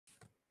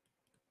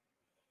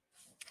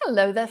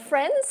Hello there,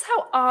 friends.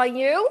 How are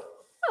you?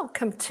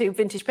 Welcome to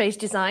Vintage Page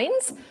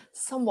Designs,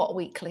 somewhat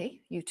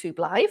weekly YouTube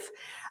live.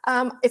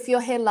 If you're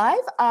here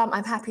live,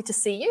 I'm happy to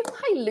see you.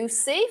 Hi,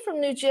 Lucy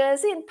from New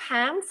Jersey and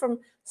Pam from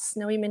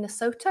snowy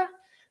Minnesota.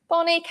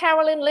 Bonnie,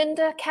 Carolyn,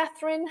 Linda,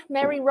 Catherine,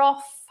 Mary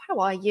Roth. How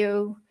are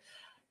you?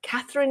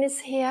 Catherine is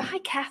here. Hi,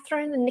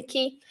 Catherine and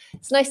Nikki.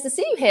 It's nice to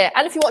see you here.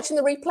 And if you're watching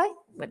the replay,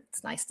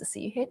 it's nice to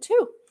see you here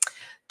too.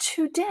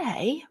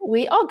 Today,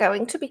 we are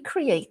going to be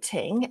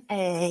creating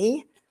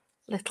a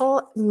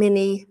little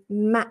mini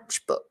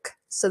matchbook.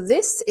 So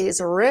this is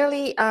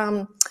really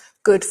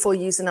good for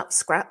using up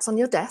scraps on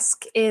your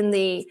desk. In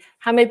the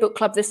Handmade Book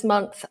Club this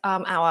month,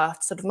 our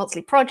sort of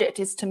monthly project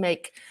is to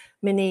make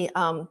mini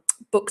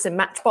books in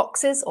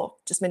matchboxes, or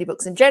just mini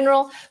books in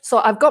general. So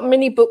I've got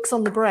mini books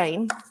on the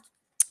brain.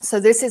 So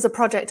this is a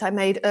project I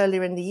made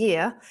earlier in the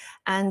year,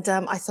 and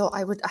I thought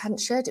I hadn't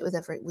shared it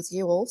with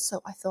you all,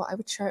 so I thought I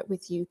would share it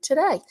with you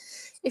today.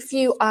 If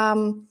you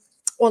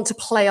want to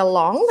play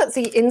along,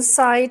 the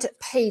inside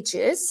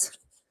pages,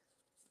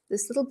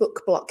 this little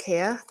book block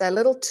here, they're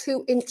little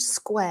 2-inch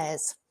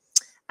squares,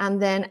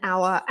 and then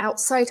our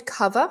outside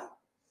cover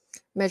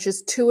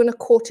measures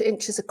 2¼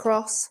 inches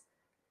across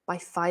by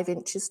 5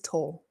 inches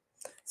tall.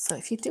 So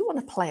if you do want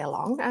to play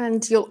along,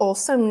 and you'll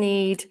also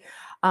need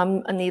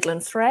a needle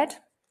and thread.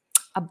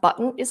 A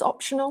button is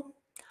optional,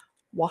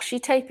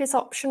 washi tape is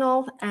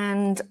optional,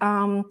 and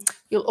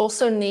you'll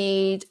also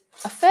need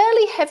a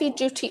fairly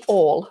heavy-duty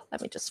awl.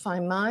 Let me just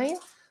find mine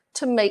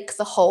to make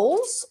the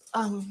holes.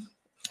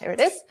 Here it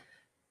is,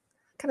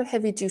 kind of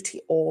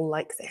heavy-duty awl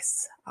like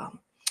this.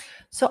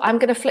 So I'm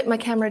going to flip my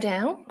camera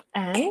down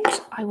and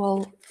I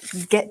will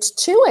get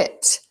to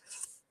it.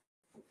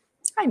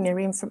 Hi,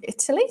 Miriam from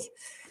Italy.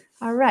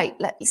 All right,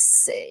 let me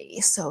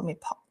see. So let me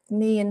pop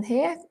me in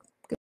here.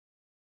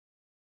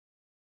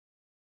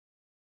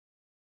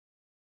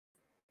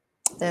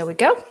 There we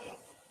go.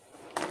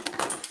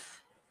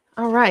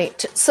 All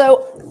right,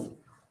 so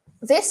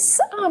this,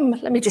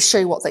 let me just show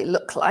you what they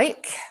look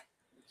like.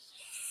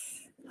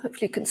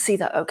 Hopefully you can see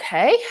that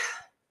okay.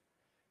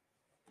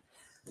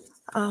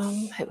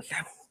 Here we go.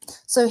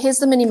 So here's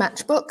the mini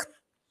matchbook.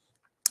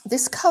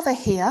 This cover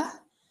here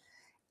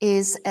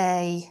is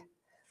a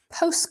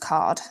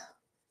postcard,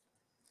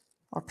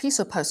 or a piece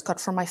of postcard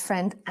from my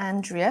friend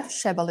Andrea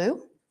Shebalou.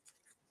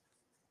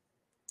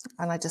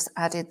 And I just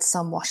added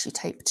some washi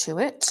tape to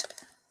it.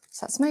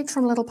 So that's made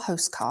from a little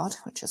postcard,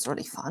 which is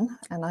really fun.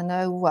 And I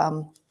know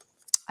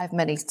I have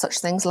many such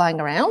things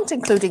lying around,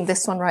 including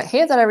this one right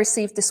here that I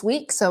received this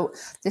week. So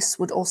this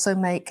would also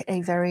make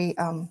a very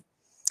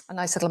a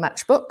nice little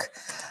matchbook.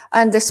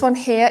 And this one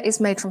here is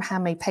made from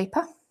handmade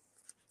paper.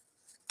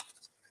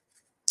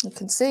 You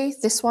can see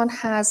this one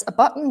has a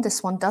button,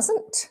 this one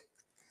doesn't.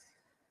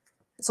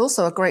 It's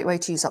also a great way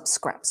to use up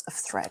scraps of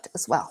thread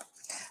as well.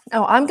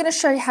 Now I'm going to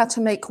show you how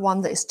to make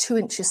one that is 2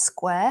 inches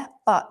square,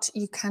 but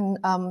you can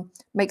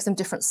make them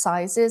different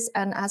sizes.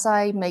 And as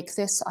I make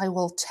this, I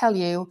will tell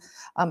you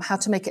how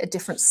to make it a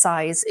different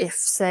size. If,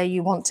 say,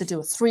 you want to do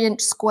a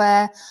 3-inch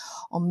square,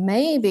 or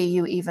maybe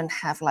you even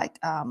have like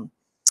a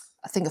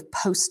thing of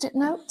Post-it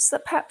notes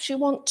that perhaps you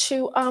want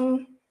to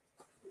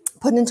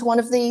put into one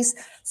of these.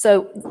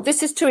 So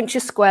this is 2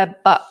 inches square,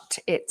 but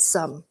it's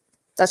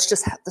that's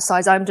just the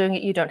size I'm doing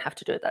it. You don't have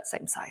to do it that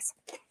same size.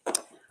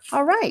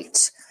 All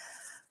right.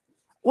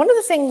 One of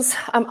the things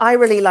I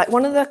really like,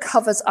 one of the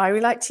covers I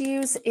really like to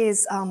use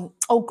is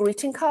old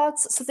greeting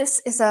cards. So this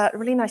is a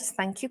really nice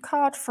thank you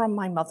card from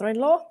my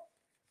mother-in-law,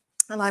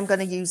 and I'm going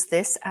to use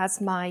this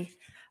as my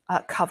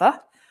cover.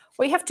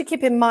 What you have to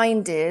keep in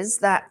mind is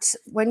that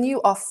when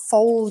you are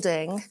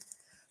folding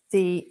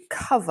the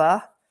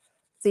cover,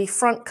 the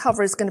front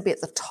cover is going to be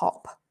at the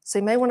top. So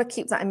you may want to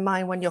keep that in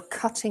mind when you're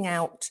cutting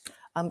out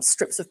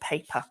strips of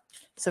paper.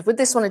 So with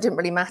this one, it didn't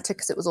really matter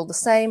because it was all the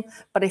same.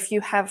 But if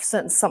you have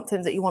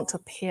something that you want to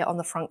appear on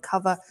the front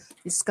cover,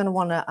 you're just going to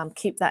want to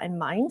keep that in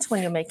mind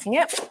when you're making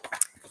it.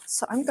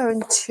 So I'm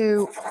going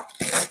to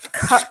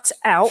cut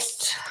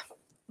out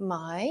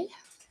my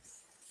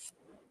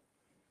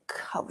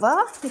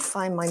cover. Let me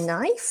find my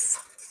knife.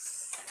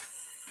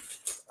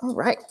 All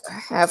right,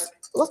 I have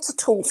lots of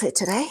tools here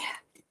today.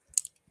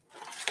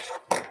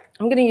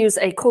 I'm going to use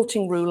a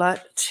quilting ruler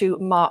to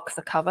mark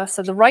the cover.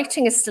 So the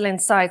writing is still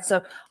inside, so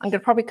I'm going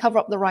to probably cover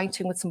up the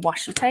writing with some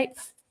washi tape.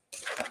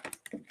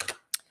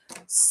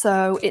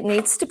 So it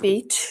needs to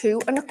be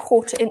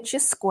 2¼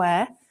 inches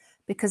square,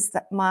 because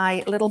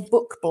my little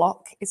book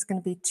block is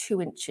going to be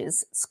 2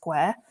 inches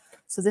square.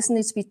 So this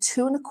needs to be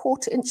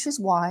 2¼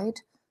 inches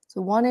wide. So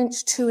 1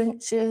 inch, 2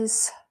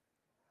 inches,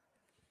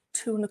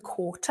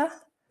 2¼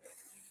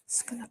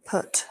 Just going to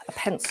put a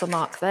pencil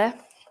mark there.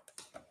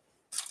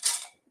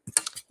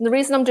 And the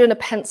reason I'm doing a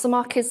pencil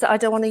mark is that I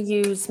don't want to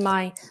use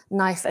my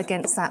knife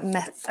against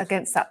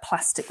that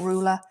plastic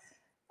ruler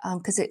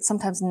because it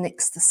sometimes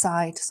nicks the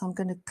side. So I'm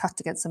going to cut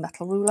against a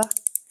metal ruler.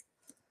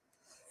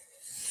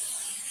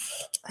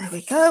 There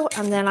we go.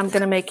 And then I'm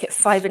going to make it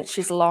 5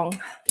 inches long.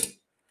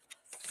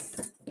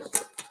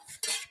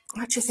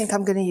 I actually think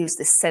I'm going to use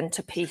this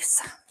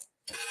centerpiece.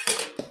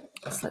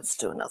 So let's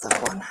do another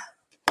one.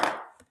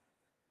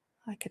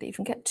 I could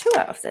even get 2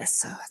 out of this.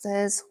 So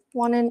there's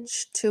 1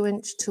 inch, 2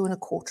 inch, 2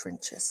 1/4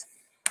 inches.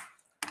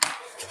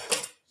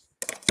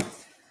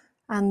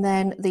 And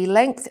then the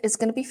length is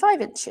going to be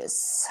 5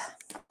 inches.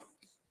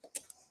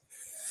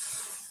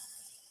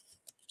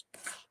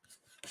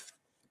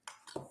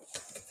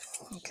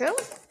 Okay,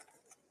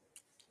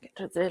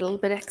 get a little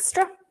bit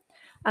extra.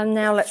 And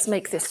now let's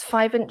make this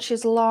 5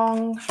 inches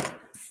long.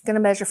 I'm going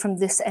to measure from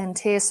this end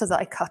here so that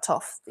I cut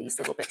off these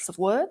little bits of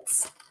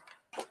words.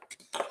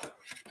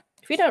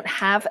 If you don't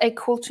have a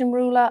quilting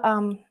ruler,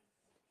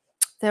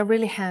 they're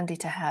really handy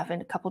to have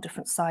in a couple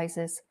different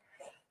sizes.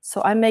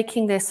 So I'm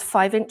making this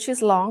 5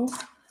 inches long.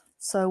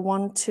 So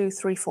 1, 2,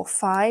 3, 4,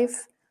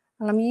 5.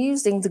 And I'm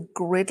using the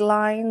grid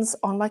lines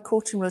on my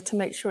quilting ruler to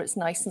make sure it's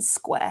nice and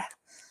square.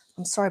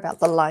 I'm sorry about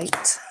the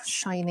light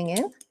shining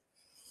in.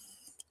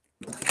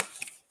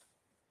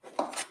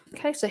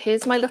 Okay, so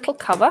here's my little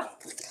cover.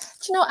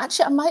 Do you know,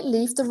 actually, I might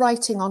leave the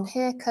writing on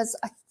here because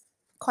I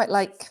quite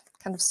like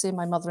kind of seeing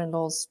my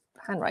mother-in-law's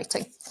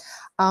handwriting.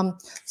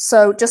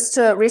 So just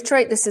to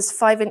reiterate, this is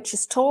 5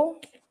 inches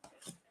tall.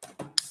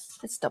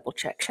 Let's double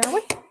check, shall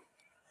we?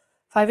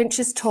 5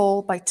 inches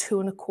tall by 2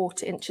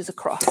 1/4 inches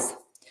across.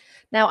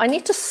 Now I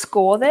need to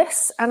score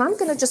this, and I'm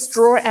going to just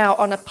draw it out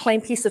on a plain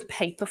piece of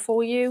paper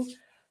for you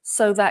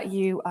so that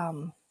you,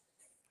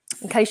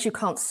 in case you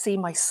can't see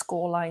my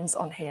score lines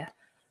on here.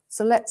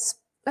 So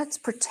let's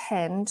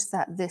pretend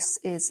that this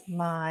is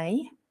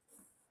my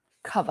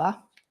cover.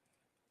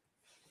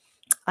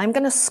 I'm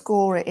going to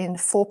score it in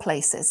 4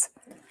 places.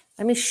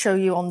 Let me show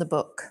you on the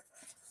book.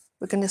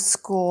 We're going to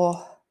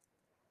score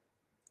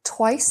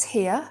twice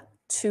here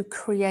to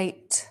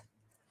create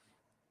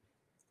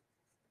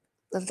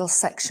the little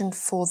section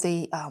for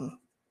the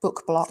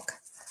book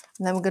block.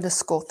 And then we're going to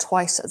score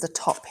twice at the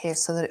top here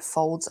so that it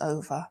folds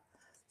over.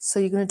 So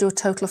you're going to do a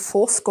total of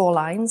 4 score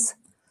lines.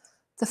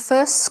 The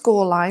first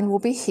score line will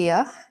be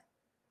here.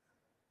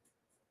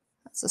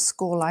 That's a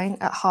score line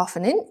at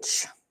 1/2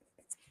 inch.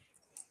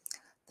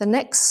 The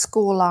next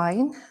score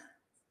line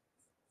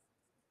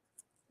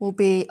will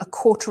be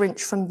 1/4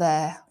 inch from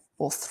there,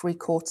 or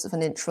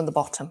 3/4 inch from the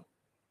bottom.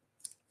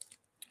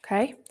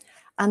 Okay,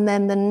 and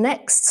then the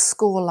next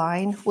score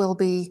line will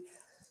be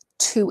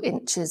 2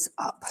 inches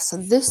up. So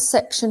this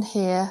section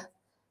here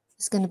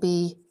is going to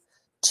be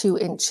 2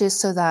 inches.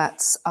 So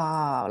that's,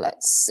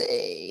 let's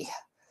see,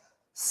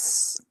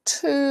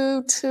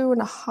 2, 2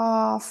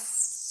 1/2,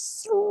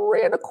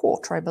 3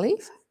 1/4, I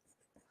believe.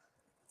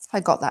 If I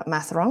got that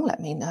math wrong, let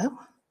me know.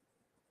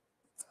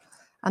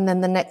 And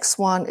then the next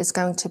one is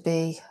going to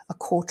be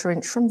 1/4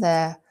 inch from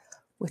there,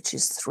 which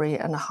is 3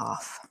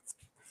 1/2.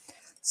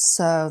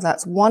 So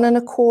that's 1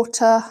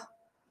 1/4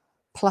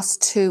 plus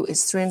 2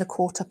 is 3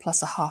 1/4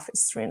 plus 1/2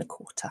 is 3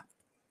 1/4.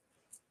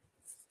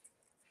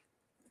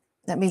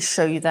 Let me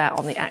show you that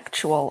on the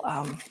actual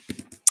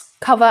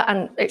cover,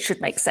 and it should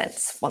make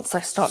sense once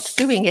I start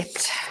doing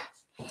it.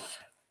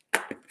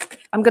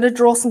 I'm going to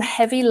draw some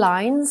heavy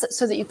lines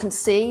so that you can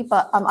see,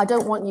 but I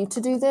don't want you to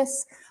do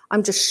this.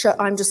 I'm just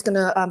going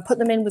to put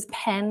them in with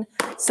pen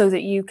so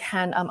that you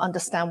can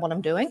understand what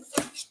I'm doing.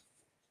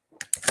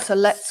 So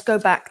let's go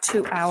back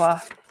to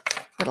our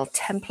little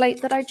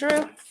template that I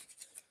drew.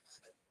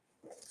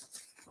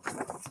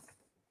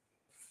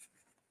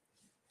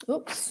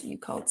 Oops, you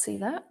can't see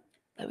that.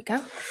 There we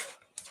go.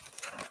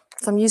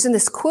 So I'm using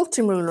this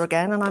quilting ruler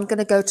again, and I'm going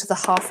to go to the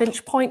 1/2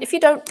 inch point. If you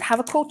don't have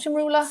a quilting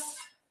ruler,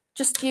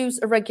 just use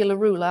a regular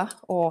ruler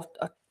or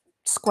a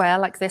square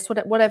like this,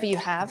 whatever you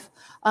have.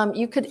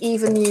 You could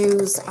even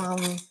use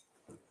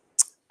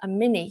a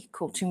mini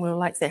quilting ruler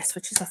like this,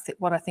 which is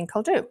what I think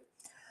I'll do.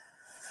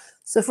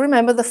 So if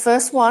remember the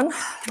first one,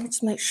 let me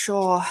just make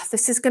sure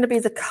this is going to be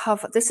the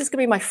cover. This is going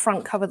to be my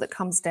front cover that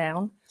comes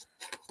down.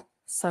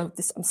 So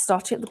this, I'm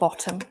starting at the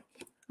bottom.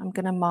 I'm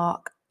going to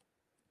mark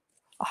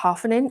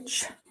 1/2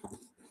 inch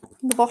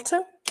from the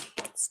bottom.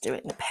 Let's do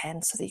it in a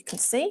pen so that you can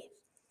see.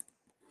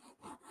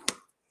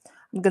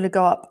 I'm going to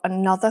go up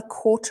another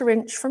 1/4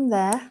 inch from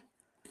there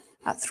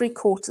at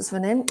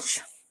 3/4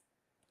 inch.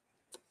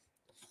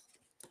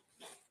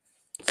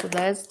 So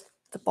there's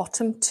the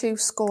bottom 2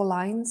 score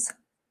lines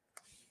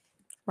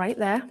right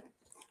there.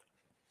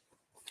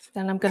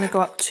 Then I'm going to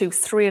go up to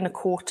 3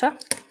 1/4.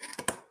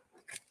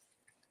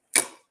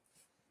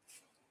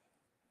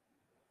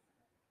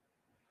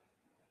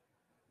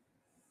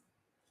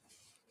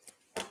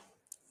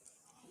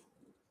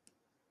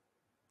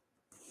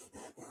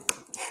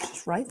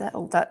 Just right there.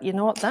 Oh, that, you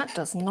know what? That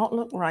does not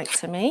look right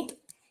to me.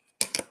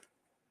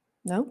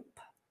 Nope.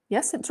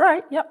 Yes, it's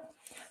right. Yep.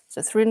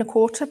 So 3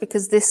 1/4,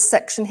 because this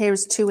section here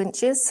is 2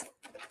 inches.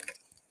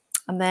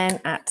 And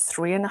then at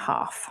 3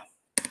 1/2.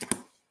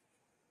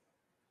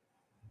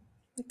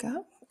 There we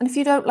go. And if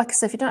you don't, like I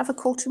said, if you don't have a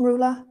quilting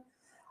ruler,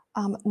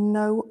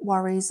 no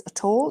worries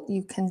at all.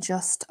 You can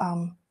just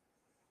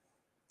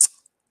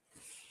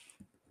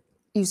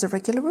use a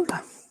regular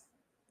ruler.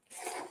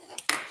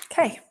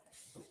 Okay.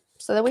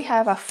 So there we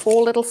have our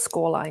 4 little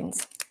score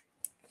lines.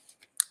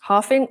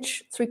 1/2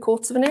 inch,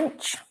 3/4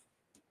 inch,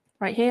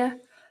 right here,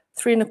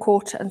 3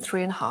 1/4 and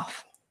 3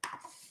 1/2.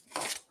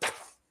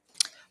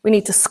 We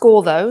need to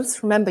score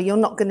those. Remember, you're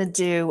not going to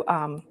do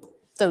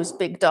those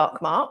big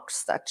dark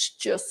marks. That's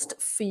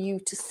just for you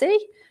to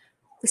see.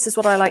 This is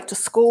what I like to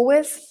score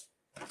with.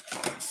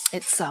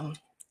 It's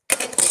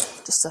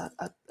just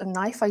a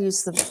knife. I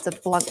use the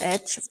blunt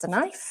edge of the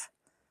knife.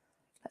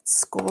 Let's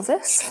score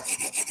this.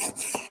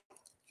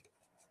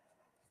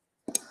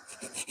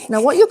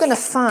 Now, what you're going to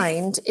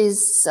find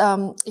is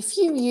if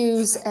you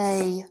use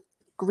a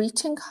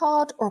greeting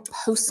card or a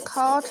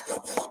postcard,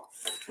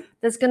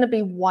 there's going to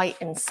be white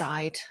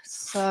inside.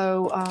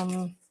 So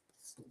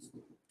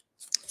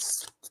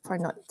it's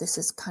probably not, this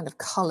is kind of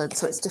colored,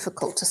 so it's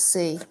difficult to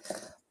see.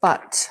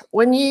 But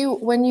when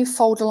you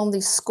fold along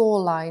these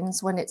score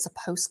lines, when it's a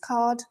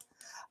postcard,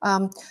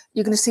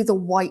 you're going to see the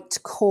white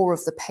core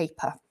of the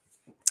paper.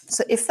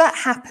 So if that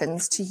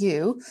happens to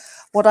you,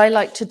 what I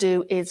like to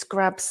do is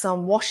grab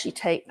some washi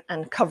tape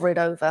and cover it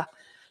over.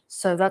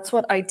 So that's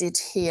what I did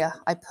here.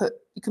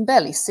 You can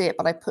barely see it,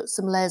 but I put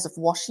some layers of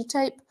washi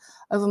tape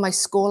over my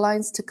score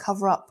lines to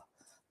cover up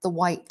the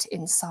white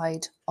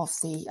inside of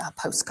the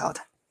postcard.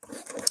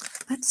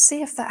 Let's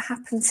see if that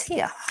happens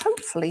here.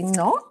 Hopefully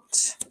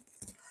not.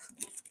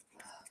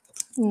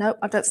 No,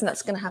 I don't think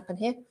that's going to happen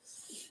here.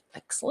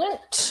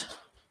 Excellent.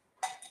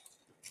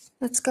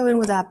 Let's go in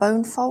with our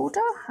bone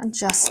folder and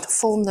just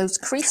form those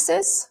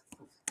creases.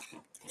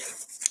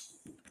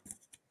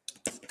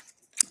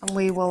 And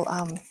we will,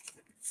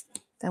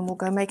 then we'll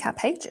go make our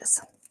pages.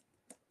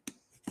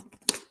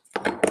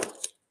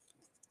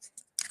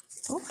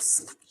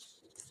 Oops.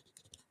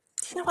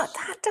 Do you know what?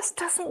 That just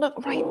doesn't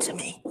look right to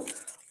me.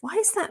 Why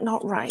is that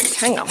not right?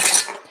 Hang on.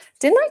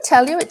 Didn't I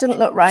tell you it didn't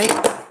look right?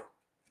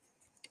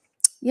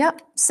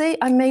 Yep. See,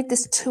 I made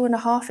this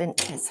 2.5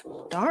 inches.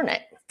 Darn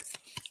it.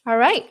 All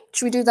right.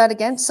 Should we do that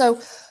again? So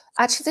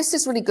actually, this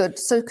is really good.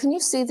 So can you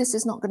see this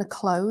is not going to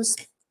close?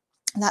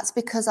 And that's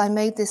because I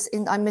made this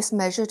I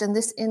mismeasured, and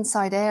this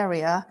inside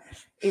area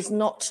is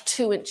not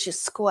 2 inches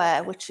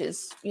square, which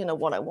is, you know,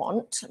 what I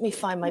want. Let me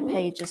find my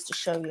pages to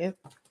show you.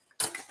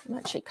 I'm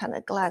actually kind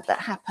of glad that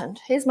happened.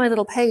 Here's my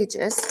little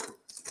pages.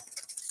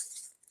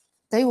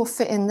 They will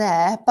fit in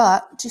there,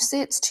 but do you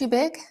see it's too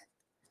big?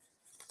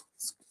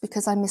 It's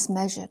because I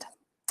mismeasured.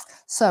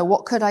 So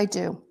what could I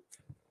do?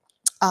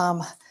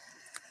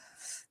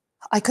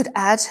 I could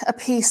add a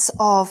piece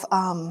of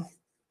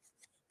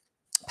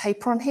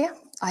paper on here.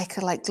 I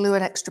could like glue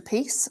an extra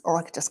piece, or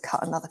I could just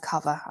cut another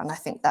cover, and I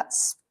think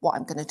that's what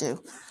I'm going to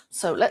do.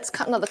 So let's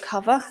cut another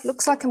cover.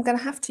 Looks like I'm going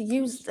to have to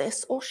use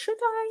this, or should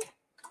I?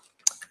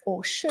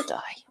 Or should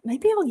I?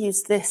 Maybe I'll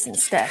use this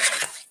instead.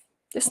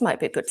 This might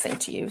be a good thing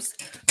to use.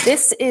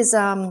 This is,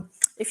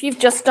 if you've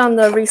just done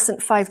the recent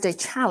 5-day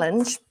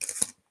challenge,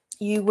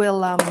 you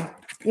will,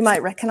 you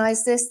might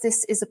recognize this.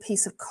 This is a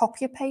piece of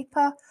copier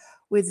paper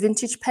with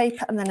vintage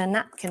paper and then a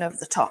napkin over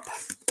the top.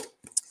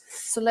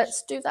 So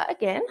let's do that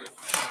again.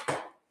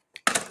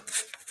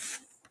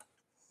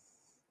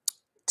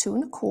 2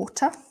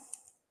 1/4.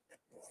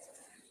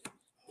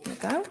 There we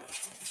go.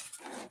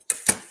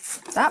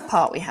 That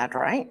part we had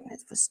right.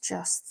 It was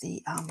just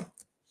the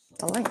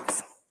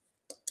length.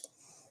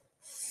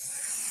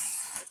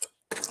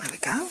 There we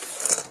go.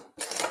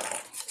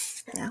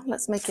 Now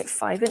let's make it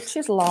 5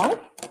 inches long.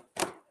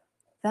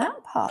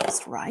 That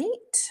part's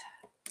right.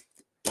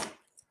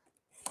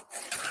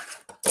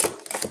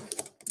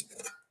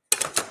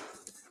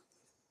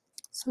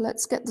 So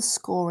let's get the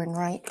scoring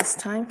right this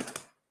time.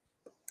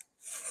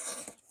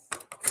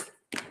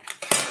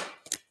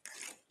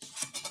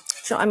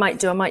 So what I might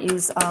do, I might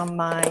use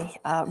my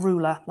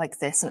ruler like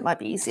this, and it might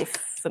be easier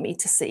for me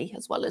to see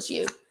as well as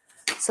you.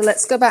 So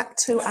let's go back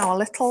to our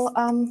little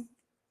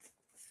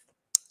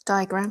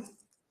diagram.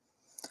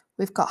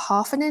 We've got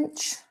 1/2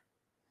 inch,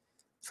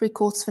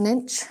 3/4 of an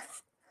inch.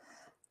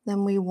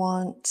 Then we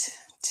want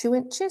 2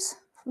 inches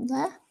from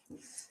there.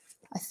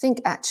 I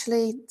think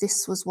actually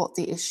this was what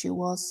the issue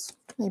was.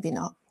 Maybe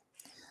not.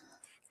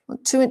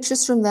 2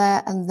 inches from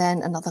there, and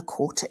then another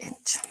 1/4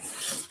 inch.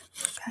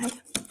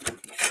 Okay.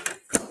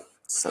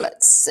 So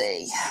let's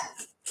see.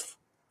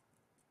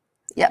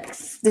 Yep,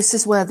 this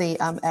is where the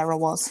error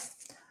was.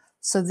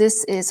 So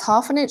this is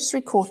 1/2 inch,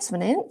 3/4 of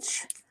an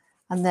inch,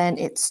 and then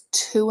it's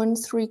 2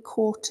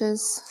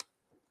 3/4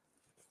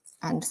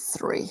 and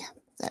 3.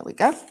 There we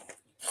go.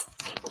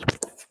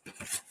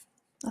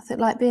 Nothing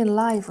like being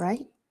live,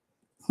 right?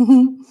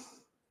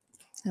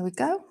 There we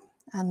go.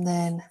 And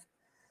then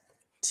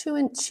 2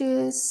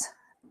 inches.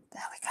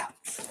 There we go.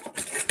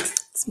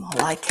 It's more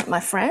like it, my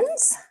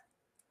friends.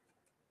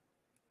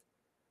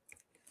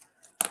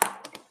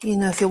 You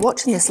know, if you're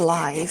watching this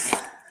live,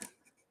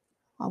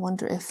 I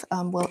wonder if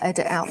we'll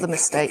edit out the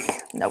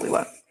mistake. No, we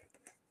won't.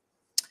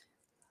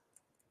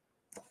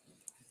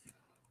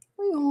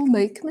 We all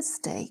make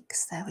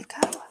mistakes. There we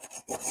go.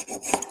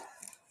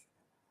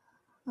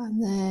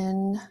 And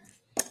then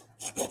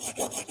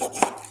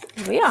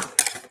here we are.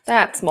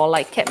 That's more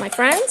like it, my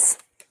friends.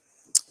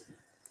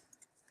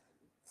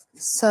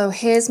 So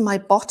here's my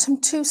bottom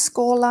 2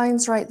 score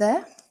lines right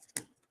there.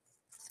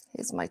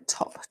 Here's my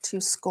top 2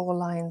 score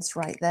lines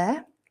right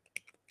there.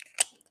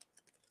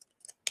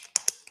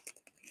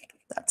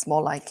 That's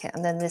more like it.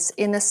 And then this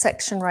inner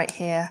section right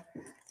here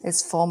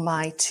is for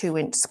my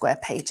 2-inch square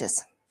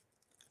pages.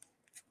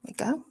 There we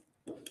go.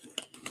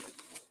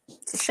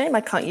 It's a shame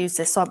I can't use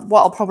this. So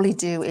what I'll probably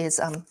do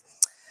is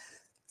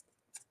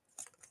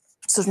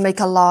sort of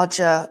make a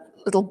larger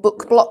little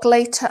book block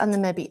later, and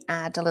then maybe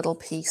add a little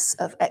piece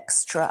of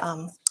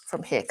extra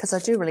from here, because I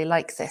do really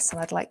like this,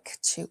 and I'd like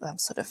to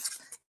sort of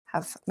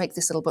make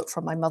this little book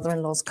from my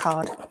mother-in-law's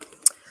card.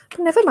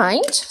 But never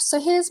mind.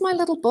 So here's my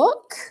little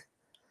book.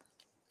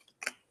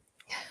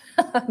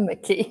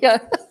 Mickey,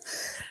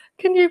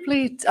 can you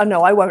please? Oh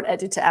no, I won't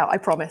edit it out. I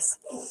promise.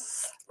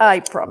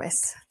 I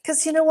promise.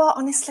 Because you know what?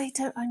 Honestly,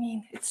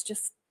 it's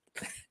just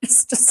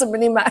a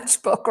mini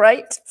matchbook,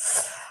 right?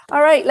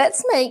 All right,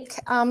 let's make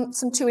some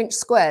 2-inch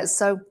squares.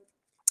 So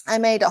I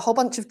made a whole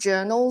bunch of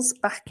journals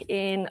back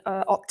in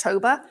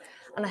October,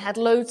 and I had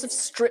loads of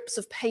strips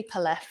of paper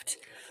left.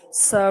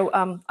 So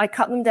I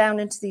cut them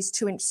down into these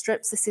 2-inch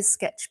strips. This is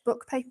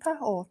sketchbook paper,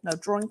 or no,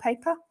 drawing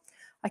paper.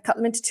 I cut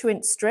them into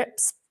 2-inch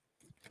strips.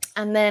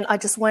 And then I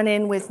just went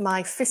in with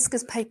my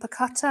Fiskars paper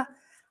cutter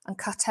and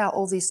cut out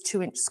all these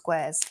 2-inch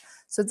squares.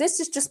 So this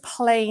is just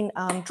plain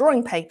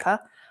drawing paper,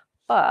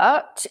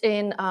 but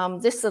in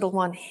this little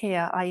one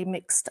here, I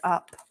mixed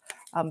up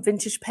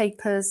vintage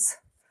papers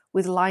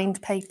with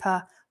lined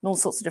paper and all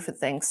sorts of different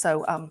things.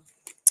 So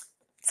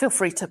feel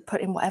free to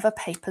put in whatever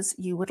papers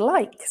you would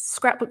like,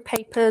 scrapbook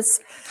papers.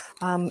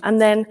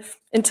 And then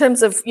in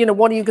terms of,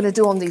 what are you going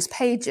to do on these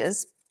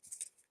pages?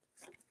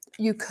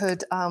 You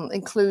could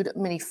include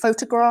mini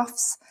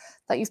photographs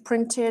that you've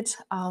printed.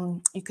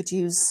 You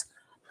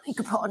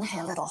could put on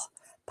here little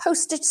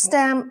postage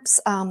stamps.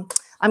 I'm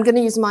going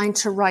to use mine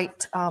to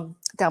write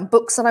down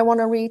books that I want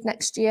to read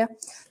next year.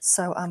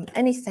 So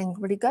anything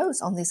really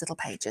goes on these little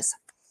pages.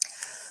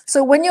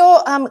 So when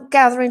you're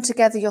gathering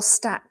together your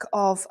stack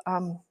of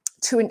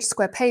 2-inch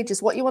square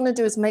pages, what you want to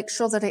do is make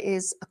sure that it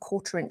is a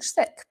 1/4 inch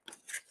thick.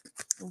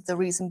 The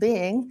reason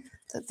being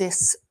that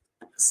this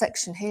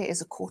section here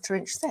is a 1/4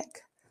 inch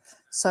thick.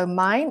 So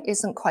mine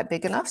isn't quite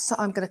big enough, so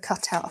I'm going to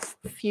cut out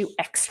a few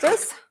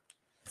extras.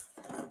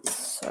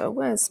 So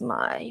where's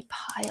my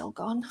pile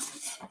gone?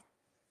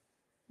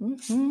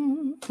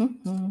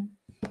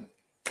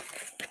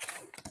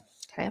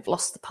 Okay, I've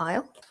lost the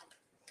pile.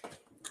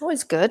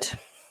 Always good.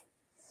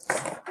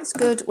 It's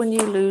good when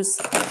you lose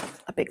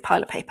a big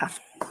pile of paper.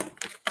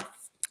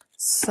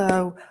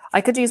 So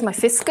I could use my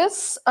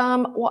Fiskars.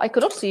 What I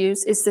could also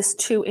use is this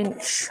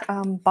 2-inch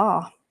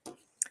bar.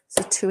 It's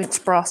a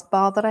 2-inch brass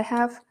bar that I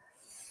have.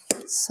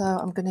 So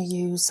I'm going to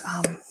use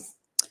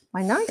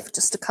my knife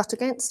just to cut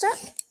against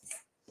it.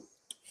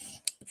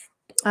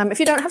 If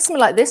you don't have something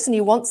like this and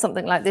you want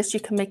something like this, you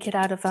can make it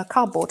out of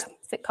cardboard,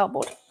 thick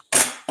cardboard.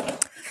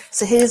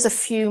 So here's a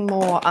few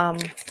more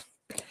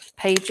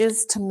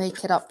pages to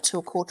make it up to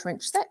a 1/4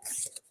 inch thick.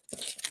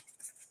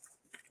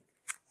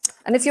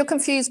 And if you're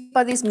confused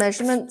by these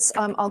measurements,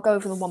 I'll go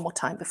over them one more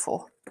time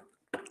before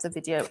the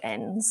video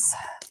ends.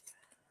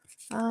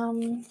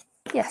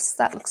 Yes,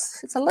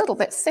 it's a little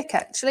bit thick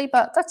actually,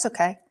 but that's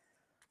okay.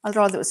 I'd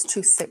rather it was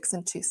too thick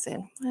than too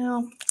thin.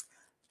 Well,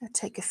 I'll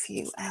take a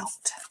few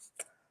out.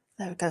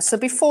 There we go. So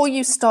before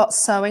you start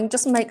sewing,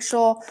 just make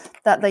sure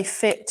that they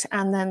fit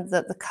and then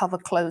that the cover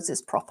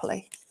closes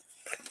properly.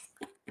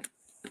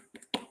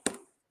 There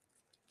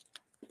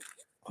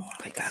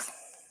we go.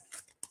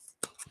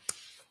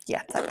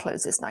 Yeah, that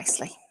closes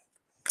nicely.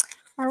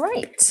 All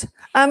right.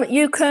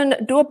 You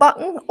can do a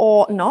button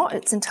or not.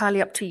 It's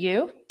entirely up to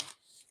you.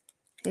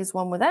 Here's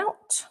one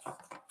without.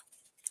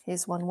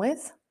 Here's one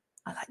with.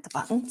 I like the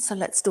button, so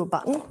let's do a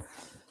button.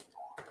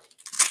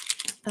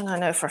 And I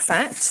know for a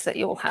fact that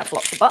you'll have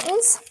lots of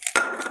buttons.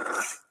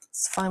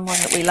 Let's find one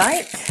that we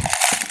like.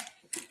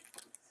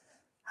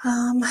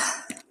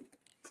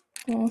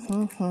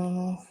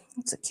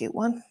 That's a cute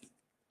one.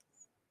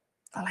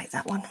 I like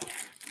that one.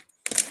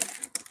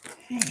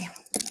 Okay.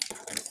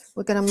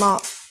 We're going to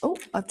mark. Oh,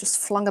 I've just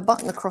flung a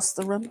button across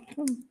the room.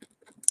 There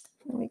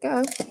we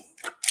go.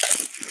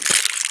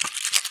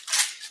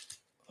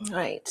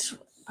 Right,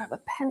 grab a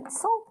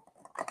pencil.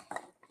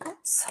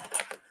 Oops.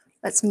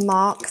 Let's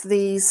mark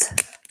these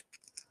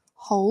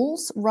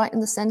holes right in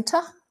the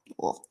center,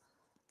 or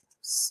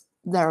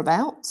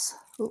thereabouts.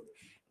 Oh,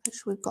 make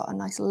sure we've got a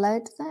nice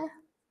lead there.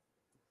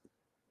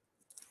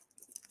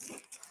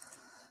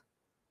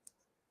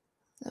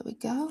 There we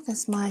go.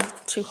 There's my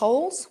 2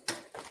 holes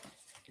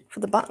for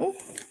the button.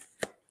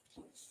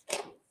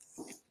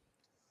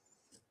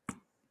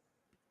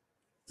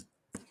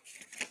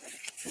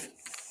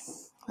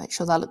 Make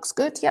sure that looks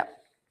good.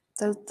 Yep.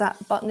 So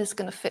that button is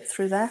going to fit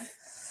through there.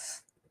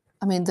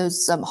 I mean,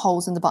 those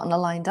holes in the button are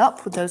lined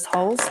up with those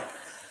holes.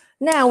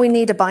 Now we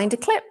need a binder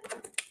clip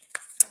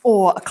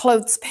or a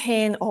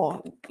clothespin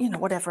or,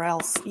 whatever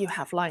else you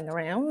have lying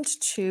around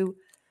to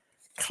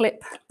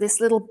clip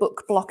this little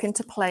book block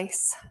into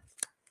place.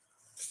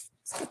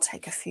 So we'll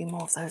take a few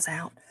more of those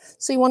out.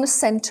 So you want to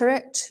center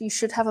it. You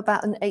should have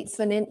about 1/8 of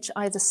an inch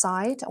either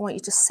side. I want you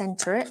to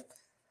center it.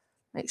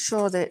 Make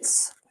sure that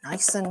it's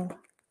nice and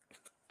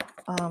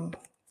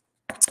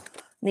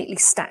neatly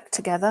stacked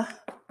together.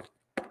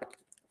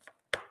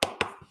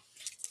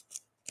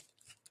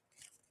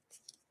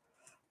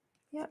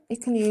 you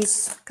can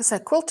use, like I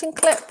said, quilting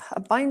clip, a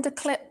binder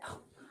clip,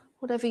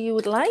 whatever you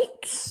would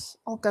like.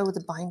 I'll go with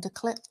a binder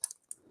clip.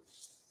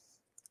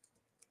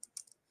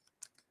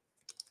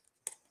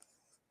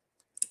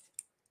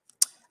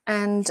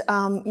 And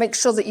make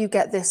sure that you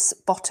get this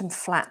bottom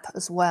flap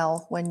as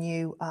well when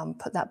you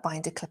put that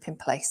binder clip in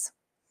place.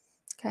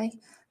 Okay,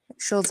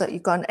 make sure that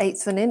you've got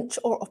 1/8 of an inch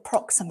or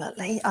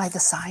approximately either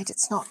side.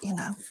 It's not, you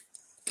know,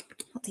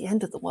 not the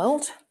end of the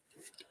world.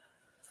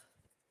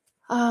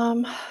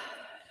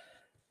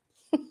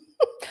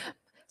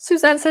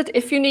 Suzanne said,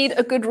 if you need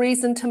a good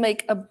reason to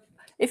make a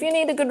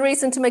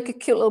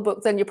cute little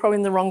book, then you're probably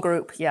in the wrong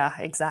group. Yeah,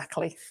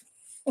 exactly.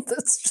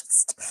 That's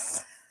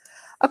just...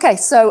 Okay,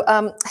 so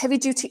heavy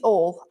duty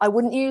awl. I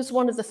wouldn't use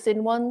one of the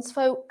thin ones,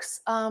 folks.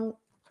 I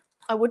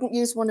wouldn't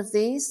use one of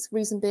these.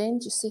 Reason being,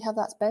 do you see how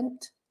that's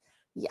bent?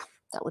 Yeah,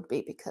 that would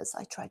be because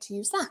I tried to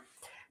use that.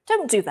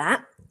 Don't do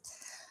that.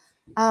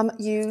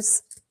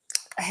 Use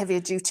a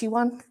heavier duty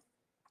one.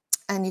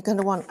 And you're going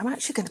to want, I'm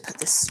actually going to put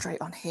this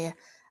straight on here.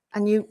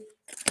 And you're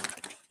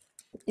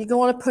going to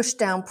want to push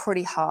down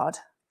pretty hard.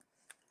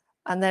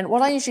 And then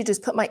what I usually do is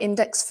put my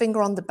index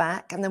finger on the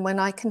back. And then when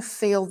I can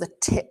feel the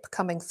tip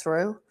coming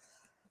through,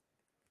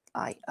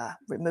 I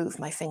remove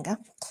my finger.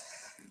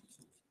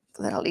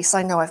 Then at least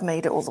I know I've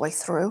made it all the way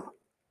through.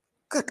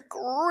 Good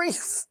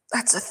grief,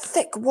 that's a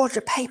thick wad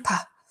of paper.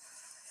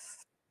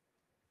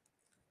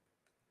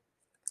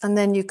 And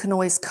then you can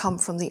always come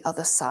from the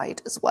other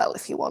side as well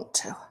if you want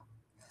to.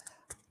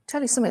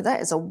 Tell you something,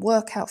 that is a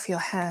workout for your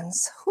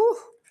hands. Whew.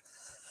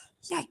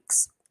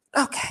 Yikes.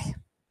 Okay.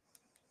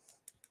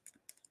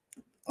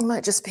 I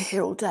might just be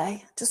here all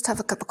day. Just have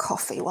a cup of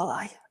coffee while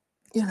I,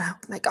 you know,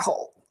 make a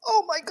hole.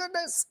 Oh my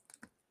goodness.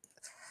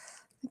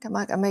 I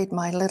think I made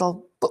my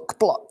little book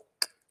block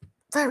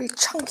very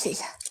chunky.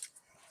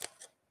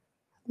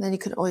 And then you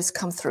can always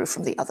come through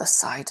from the other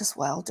side as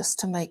well, just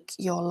to make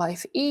your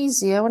life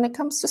easier when it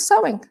comes to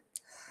sewing.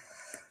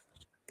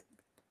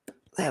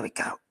 There we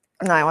go.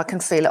 Now I can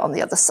feel it on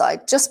the other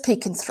side, just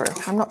peeking through.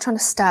 I'm not trying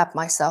to stab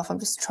myself. I'm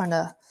just trying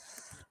to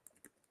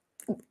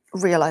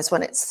realize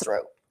when it's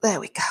through. There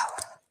we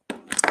go.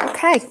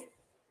 Okay,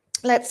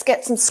 let's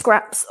get some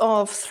scraps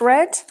of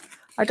thread.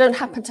 I don't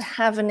happen to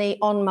have any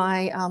on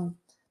my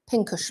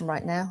pin cushion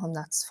right now, and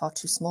that's far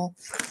too small.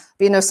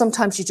 But you know,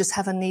 sometimes you just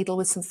have a needle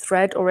with some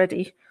thread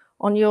already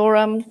on your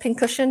pin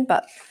cushion,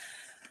 but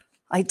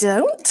I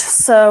don't.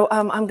 So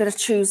I'm going to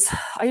choose,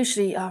 I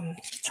usually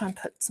try and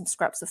put some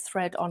scraps of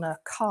thread on a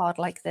card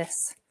like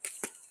this.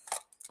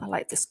 I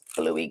like this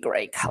bluey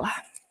grey colour.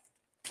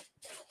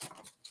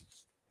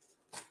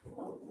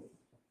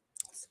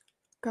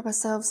 Grab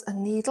ourselves a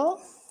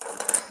needle.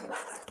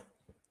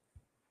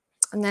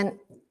 And then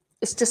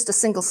it's just a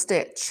single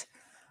stitch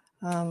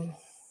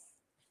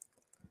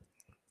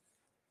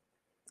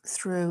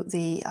through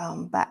the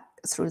back,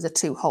 through the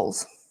 2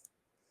 holes.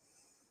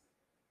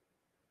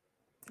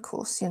 Of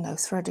course, you know,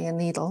 threading a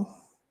needle,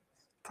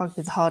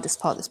 probably the hardest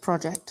part of this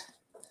project.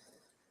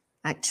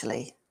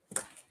 Actually,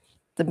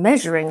 the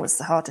measuring was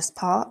the hardest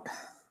part.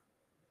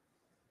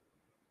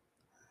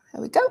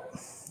 There we go.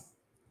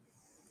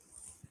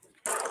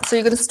 So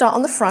you're going to start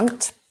on the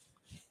front.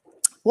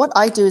 What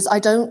I do is I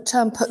don't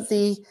put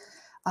the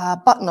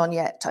button on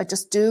yet. I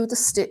just do the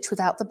stitch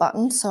without the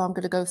button. So I'm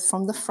going to go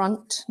from the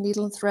front,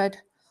 needle and thread,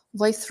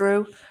 way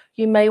through.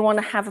 You may want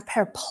to have a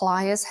pair of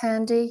pliers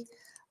handy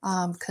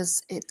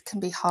because it can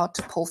be hard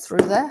to pull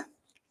through there.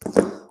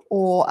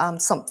 Or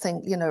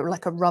something, you know,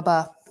 like a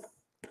rubber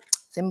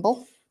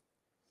thimble.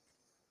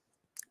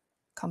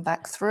 Come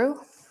back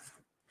through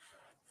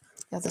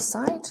the other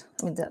side.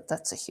 I mean,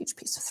 that's a huge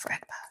piece of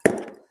thread,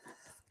 but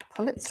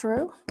pull it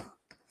through.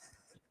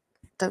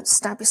 Don't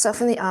stab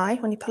yourself in the eye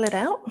when you pull it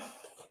out.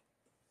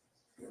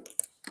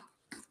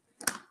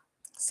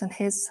 So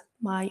here's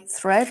my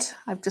thread.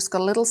 I've just got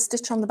a little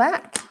stitch on the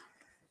back.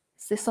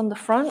 Is this on the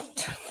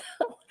front?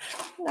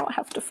 Now I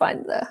have to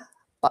find the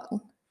button.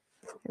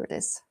 Here it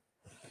is.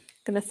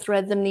 I'm going to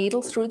thread the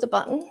needle through the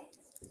button.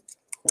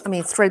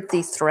 Thread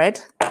the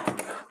thread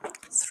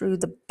through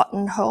the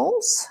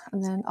buttonholes,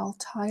 and then I'll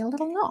tie a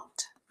little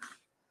knot.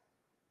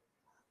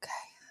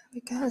 Okay, here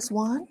we go. There's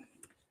one.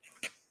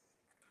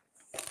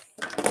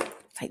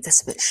 Make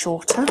this a bit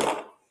shorter.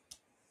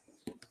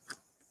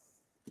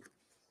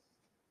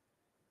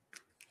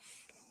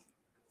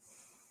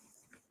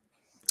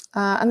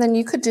 And then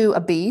you could do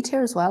a bead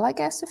here as well, I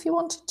guess, if you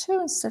wanted to,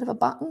 instead of a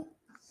button.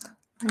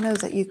 I know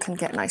that you can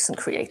get nice and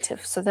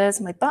creative. So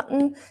there's my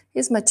button.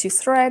 Here's my 2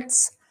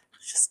 threads.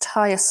 Just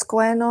tie a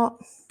square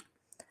knot.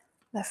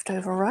 Left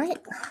over right,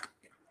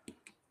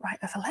 right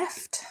over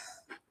left.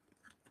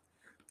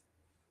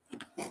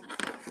 Tie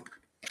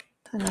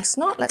a nice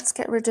knot. Let's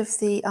get rid of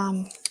the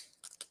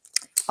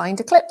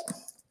binder clip.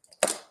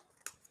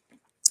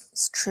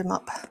 Let's trim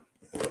up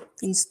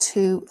these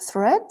 2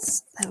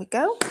 threads. There we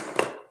go.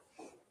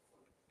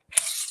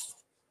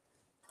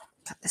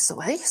 Cut this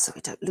away so we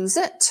don't lose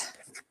it.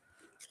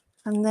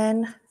 And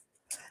then,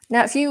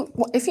 now if you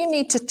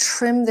need to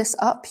trim this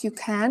up, you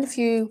can. If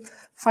you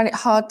find it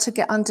hard to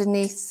get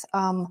underneath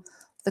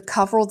the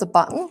cover or the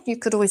button, you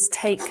could always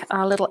take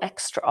a little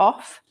extra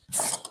off.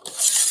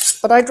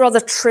 But I'd rather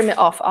trim it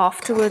off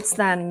afterwards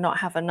than not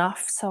have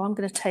enough. So I'm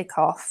going to take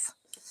off,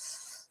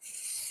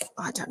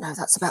 I don't know,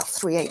 that's about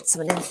 3/8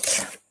 of an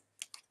inch.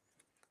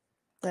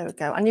 There we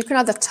go. And you can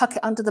either tuck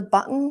it under the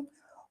button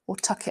or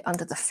tuck it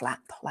under the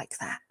flap like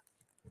that.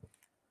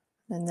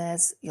 Then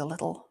there's your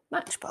little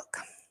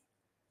matchbook.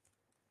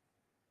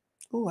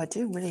 Oh, I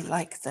do really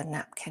like the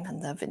napkin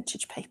and the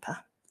vintage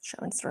paper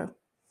showing through.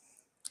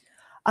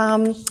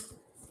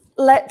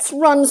 Let's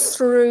run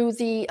through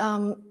the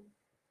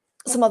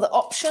some other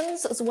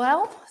options as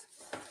well.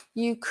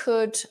 You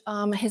could,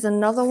 here's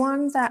another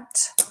one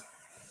that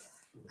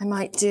I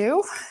might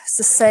do. It's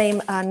the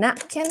same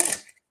napkin,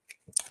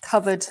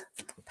 covered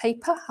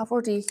paper. I've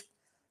already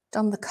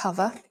done the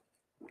cover.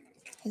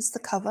 Here's the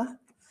cover.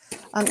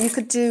 You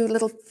could do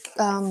little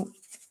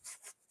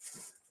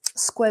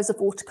squares of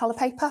watercolor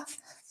paper.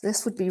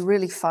 This would be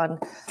really fun.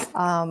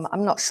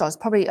 I'm not sure, I'll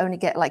probably only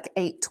get like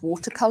 8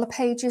 watercolor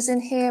pages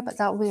in here, but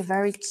that would be a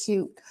very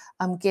cute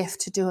gift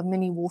to do a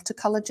mini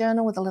watercolor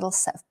journal with a little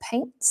set of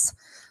paints.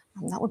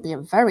 That would be a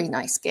very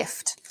nice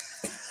gift.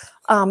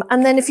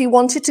 And then if you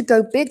wanted to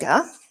go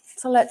bigger,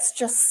 so let's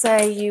just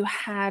say you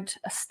had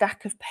a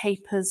stack of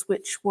papers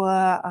which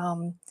were,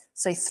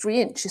 say, 3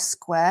 inches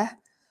square,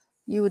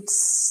 you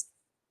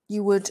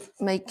would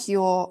make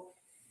your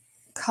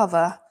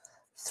cover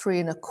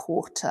 3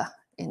 1/4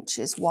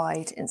 inches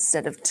wide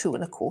instead of 2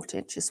 1/4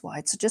 inches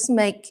wide. So just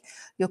make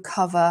your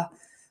cover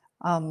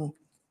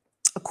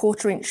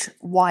 1/4 inch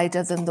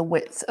wider than the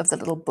width of the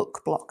little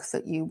book block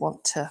that you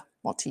want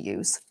to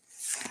use.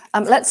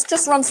 Let's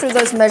just run through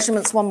those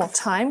measurements one more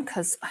time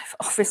because I've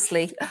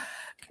obviously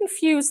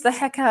confused the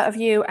heck out of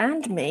you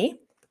and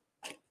me.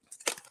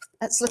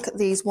 Let's look at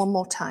these one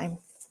more time.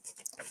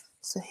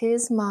 So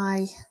here's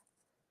my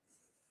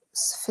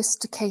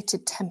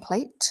sophisticated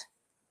template.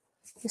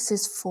 This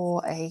is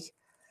for a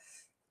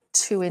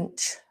 2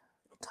 inch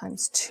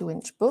times 2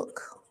 inch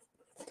book.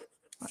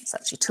 It's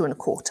actually 2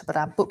 1/4, but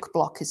our book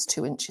block is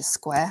 2 inches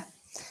square.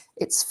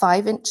 It's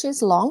 5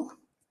 inches long.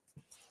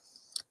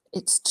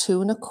 It's 2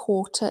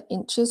 1/4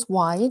 inches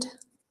wide.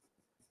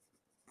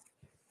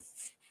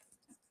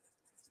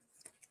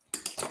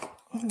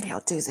 Maybe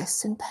I'll do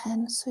this in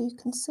pen so you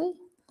can see.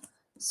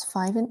 It's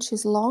 5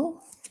 inches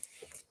long.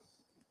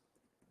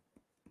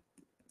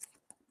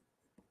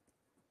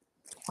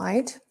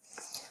 Wide.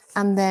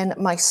 And then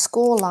my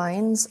score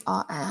lines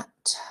are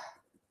at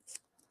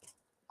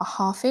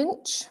 1/2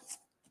 inch,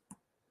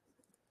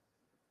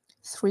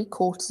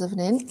 3/4 of an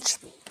inch.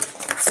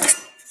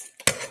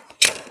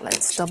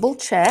 Let's double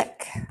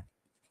check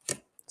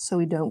so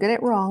we don't get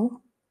it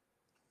wrong.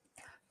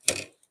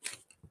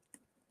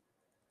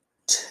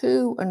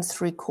 2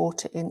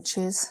 3/4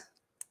 inches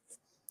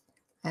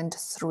and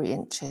 3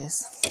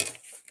 inches.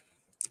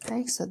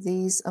 Okay, so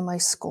these are my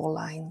score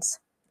lines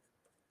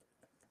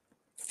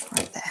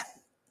right there.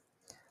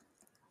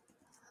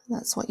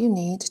 That's what you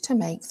need to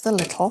make the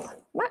little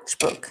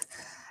matchbook.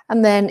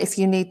 And then if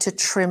you need to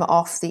trim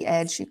off the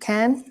edge, you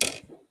can.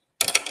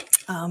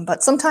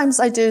 But sometimes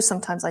I do,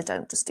 sometimes I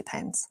don't, just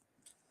depends.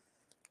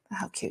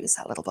 How cute is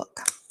that little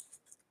book?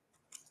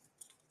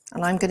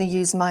 And I'm going to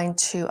use mine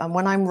too. And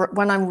when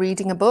I'm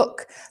reading a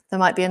book, there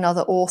might be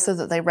another author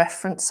that they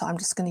reference. So I'm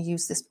just going to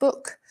use this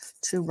book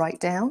to write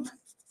down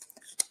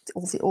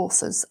all the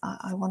authors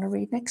I want to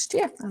read next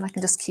year. And I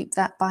can just keep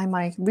that by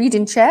my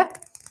reading chair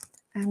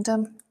and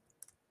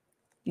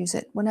use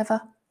it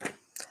whenever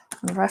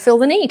I feel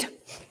the need.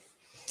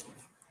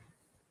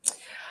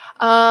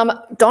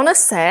 Donna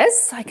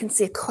says, I can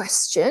see a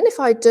question. If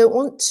I don't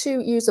want to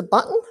use a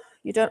button,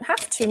 you don't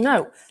have to,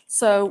 no.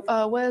 So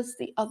where's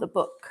the other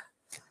book?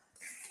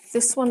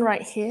 This one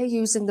right here,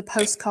 using the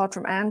postcard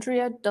from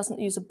Andrea, doesn't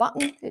use a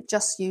button. It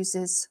just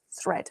uses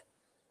thread.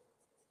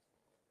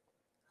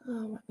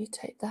 Let me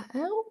take that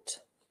out.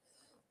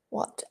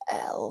 What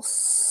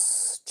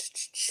else?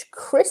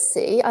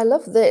 Chrissy, I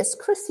love this.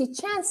 Chrissy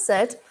Chan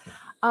said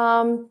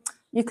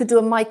you could do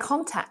a My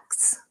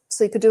Contacts.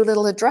 So you could do a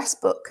little address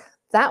book.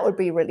 That would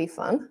be really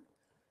fun.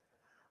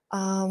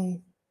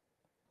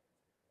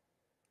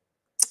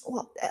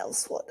 What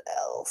else? What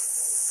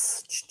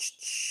else?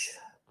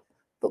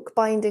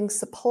 Bookbinding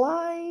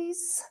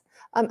supplies.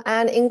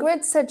 And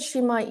Ingrid said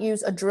she might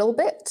use a drill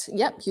bit.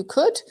 Yep, you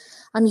could.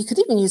 You could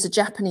even use a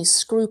Japanese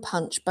screw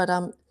punch, but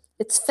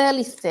it's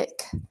fairly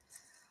thick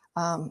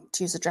to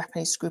use a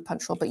Japanese screw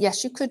punch roll. But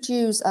yes, you could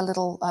use a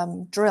little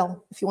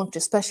drill if you want to,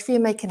 especially if you're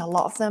making a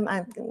lot of them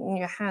and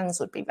your hands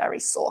would be very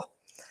sore.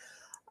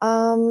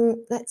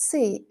 Let's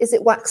see, is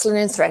it wax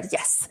linen thread?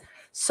 Yes.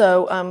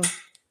 So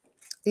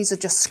these are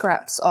just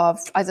scraps of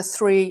either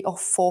 3 or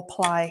 4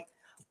 ply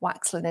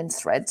wax linen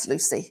threads,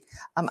 Lucy.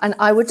 And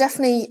I would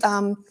definitely,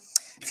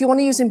 if you want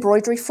to use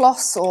embroidery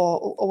floss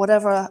or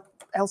whatever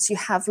else you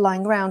have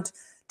lying around,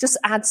 just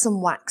add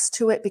some wax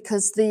to it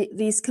because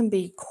these can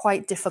be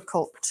quite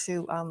difficult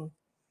to,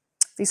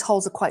 these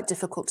holes are quite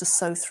difficult to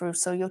sew through.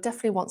 So you'll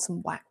definitely want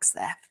some wax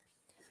there.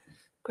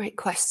 Great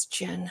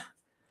question.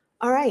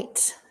 All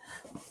right.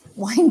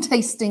 Wine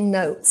tasting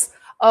notes.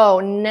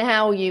 Oh,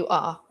 now you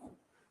are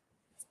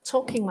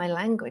talking my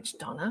language,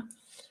 Donna.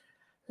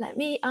 Let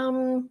me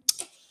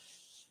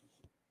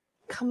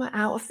come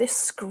out of this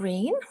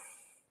screen.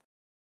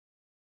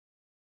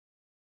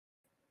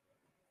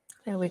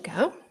 There we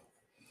go.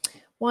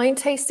 Wine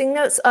tasting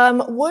notes.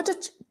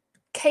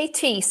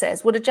 KT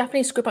says, would a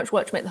Japanese screw punch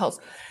work to make the holes?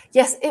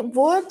 Yes, it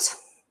would.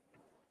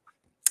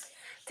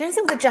 The only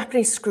thing with the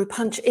Japanese screw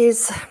punch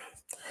is,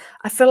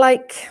 I feel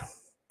like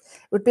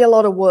it would be a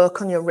lot of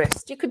work on your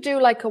wrist. You could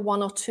do like a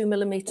 1 or 2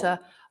 millimeter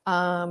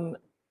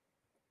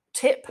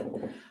tip,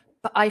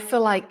 but I feel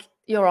like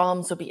your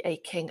arms will be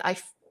aching. I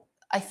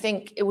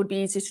think it would be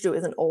easy to do it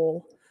with an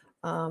awl.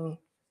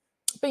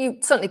 But you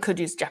certainly could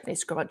use Japanese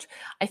screw punch.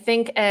 I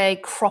think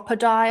a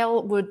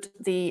crocodile would,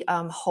 the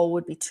hole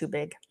would be too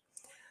big.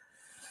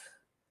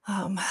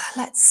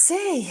 Let's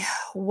see,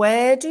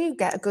 where do you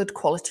get a good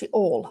quality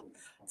awl?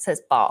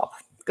 Says Barb.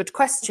 Good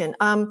question.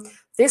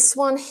 This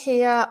one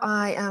here,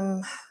 I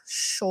am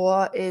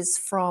sure is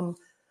from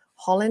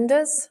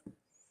Hollanders.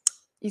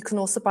 You can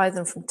also buy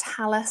them from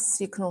Talus.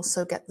 You can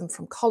also get them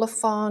from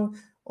Colophon.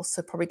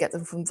 Also probably get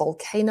them from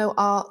Volcano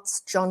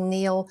Arts, John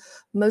Neal.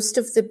 Most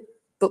of the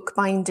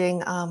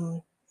bookbinding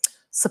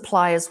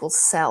suppliers will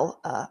sell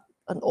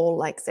an awl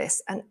like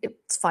this, and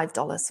it's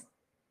 $5.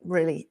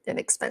 Really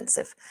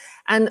inexpensive.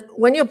 And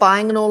when you're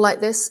buying an awl like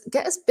this,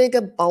 get as big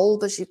a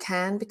bulb as you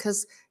can,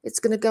 because it's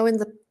going to go in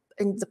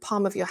the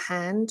palm of your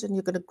hand and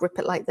you're going to grip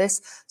it like this.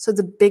 So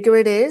the bigger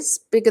it is,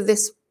 bigger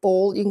this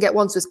ball, you can get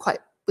ones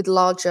with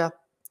larger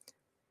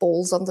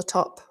balls on the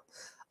top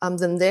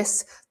than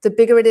this. The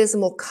bigger it is, the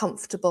more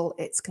comfortable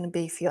it's going to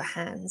be for your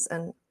hands.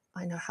 And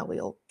I know how we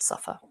all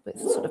suffer with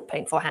sort of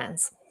painful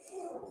hands.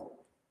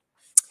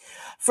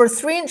 For a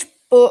 3-inch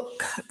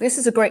book, this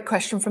is a great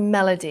question from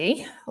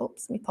Melody.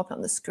 Oops, let me pop it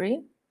on the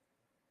screen.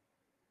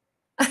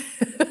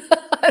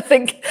 I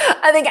think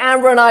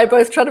Amber and I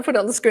both try to put it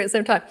on the screen at the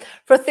same time.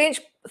 For a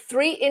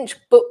 3-inch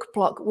book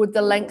block, would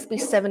the length be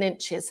 7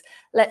 inches?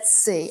 Let's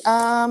see.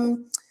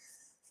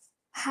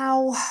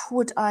 How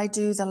would I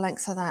do the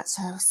length of that?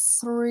 So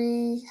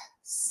 3,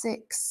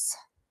 6.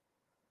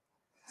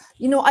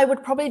 You know, I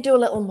would probably do a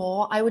little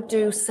more. I would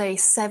do, say,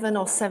 7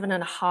 or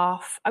 7.5.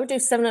 I would do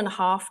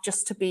 7.5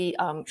 just to be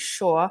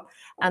sure,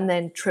 and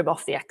then trim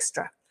off the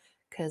extra.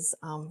 Because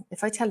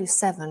if I tell you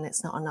 7,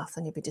 it's not enough,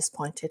 then you'd be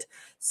disappointed.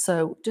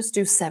 So just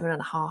do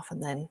 7.5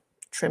 and then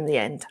trim the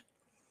end.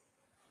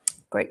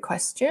 Great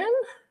question.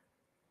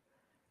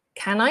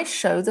 Can I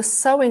show the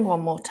sewing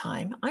one more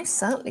time? I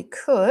certainly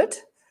could.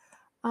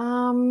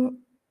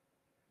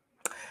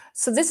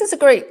 So this is a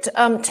great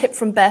tip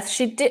from Beth.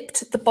 She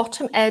dipped the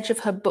bottom edge of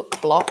her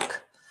book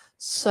block.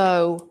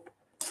 So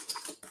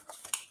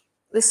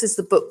this is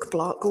the book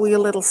block, all your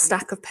little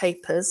stack of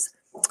papers.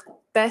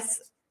 Beth,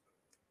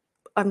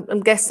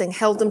 I'm guessing,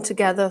 held them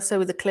together, so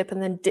with a clip,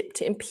 and then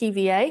dipped it in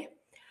PVA.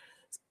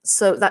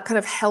 So that kind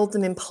of held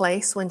them in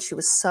place when she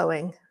was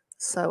sewing.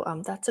 So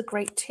that's a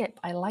great tip.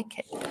 I like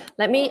it.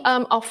 Let me,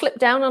 I'll flip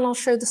down and I'll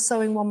show the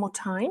sewing one more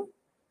time.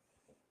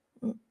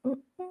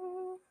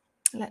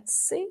 Let's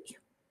see.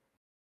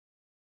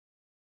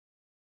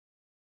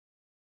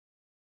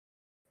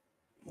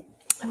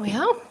 There we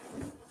are.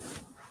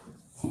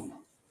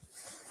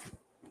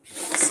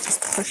 Let's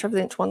just push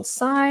everything to one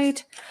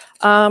side.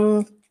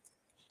 I'm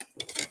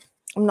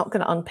not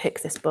going to unpick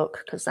this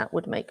book because that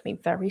would make me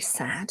very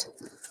sad.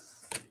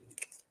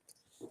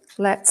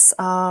 Let's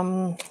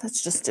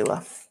just do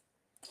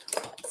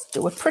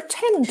a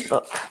pretend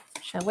book,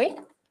 shall we?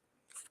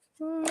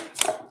 Let's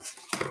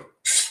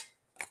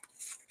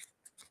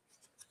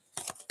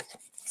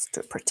do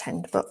a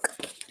pretend book.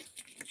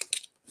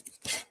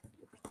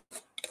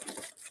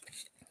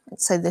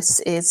 So this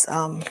is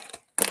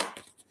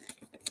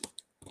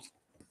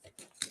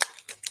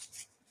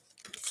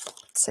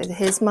so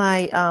here's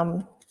my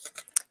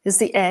here's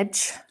the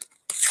edge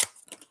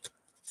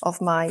of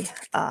my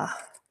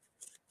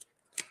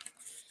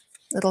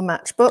little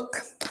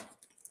matchbook.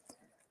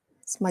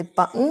 It's my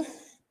button.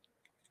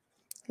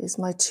 Here's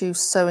my 2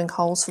 sewing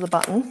holes for the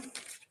button.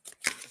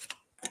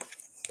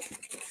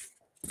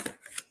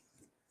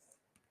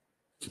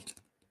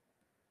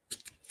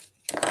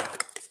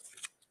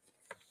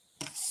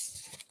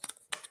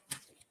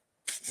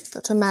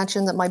 Got to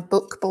imagine that my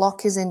book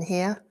block is in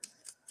here,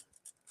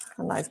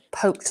 and I've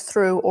poked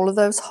through all of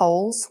those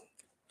holes.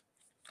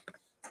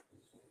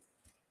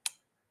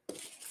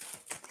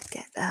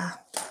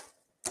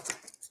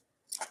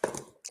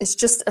 It's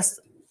just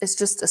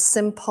a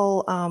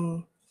simple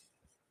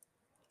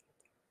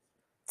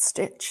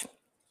stitch.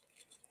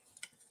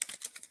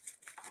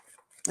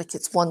 Like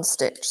it's 1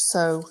 stitch.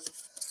 So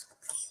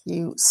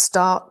you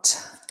start,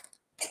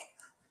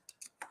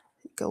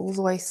 go all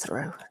the way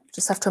through.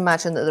 Just have to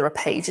imagine that there are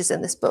pages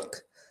in this book.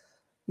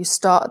 You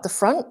start at the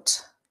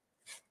front,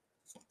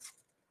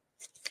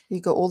 you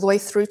go all the way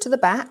through to the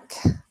back,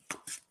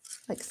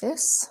 like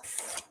this,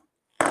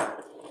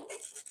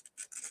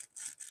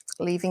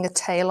 leaving a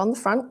tail on the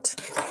front.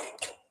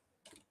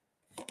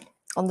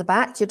 On the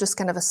back, you're just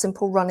kind of a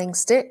simple running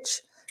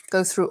stitch.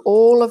 Go through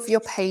all of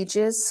your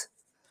pages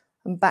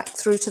and back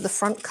through to the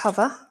front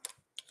cover.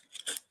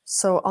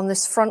 So on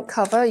this front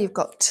cover, you've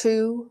got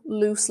 2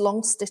 loose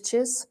long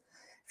stitches.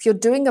 If you're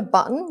doing a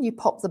button, you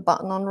pop the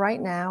button on right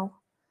now,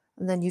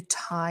 and then you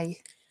tie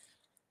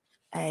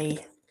a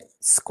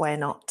square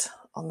knot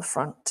on the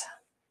front,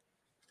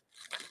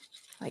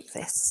 like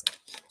this.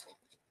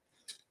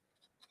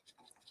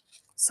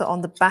 So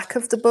on the back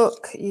of the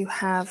book, you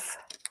have,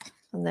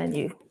 and then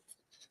you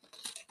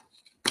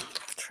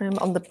trim.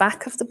 On the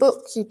back of the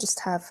book, you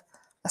just have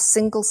a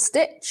single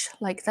stitch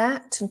like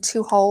that and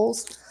 2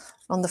 holes.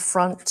 On the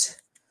front,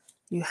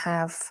 you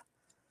have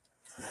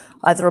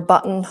either a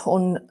button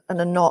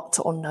and a knot,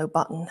 or no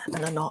button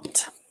and a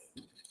knot.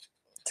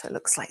 So it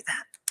looks like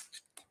that.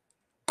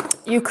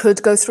 You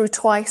could go through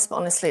twice, but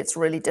honestly, it's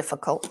really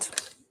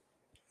difficult.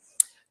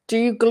 Do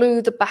you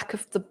glue the back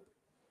of the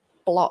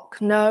block?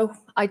 No,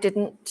 I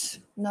didn't.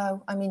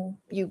 No, I mean,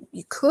 you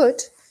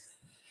could.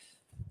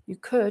 You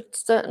could,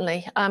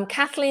 certainly.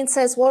 Kathleen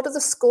says, what are the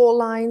score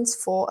lines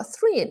for a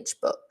 3-inch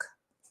book?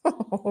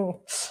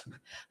 I'm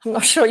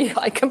not sure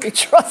I can be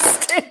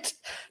trusted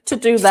to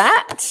do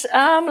that.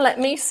 Let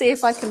me see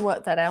if I can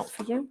work that out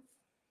for you.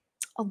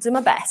 I'll do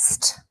my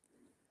best.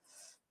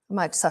 I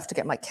might just have to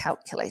get my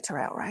calculator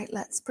out, right?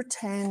 Let's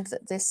pretend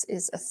that this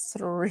is a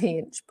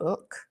 3-inch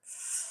book.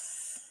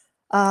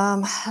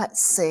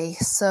 Let's see.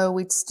 So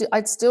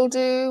I'd still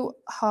do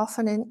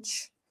 1/2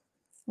 inch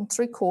and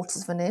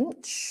 3/4 of an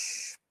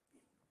inch.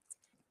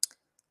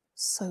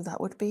 So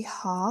that would be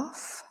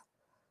 1/2.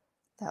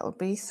 That would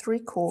be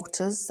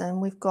 3/4. Then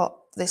we've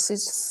got, this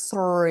is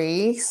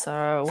 3.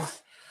 So,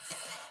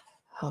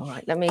 all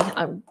right,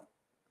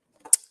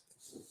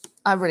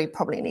 I really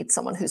probably need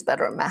someone who's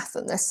better at math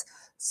than this.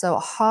 So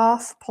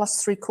 1/2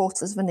 plus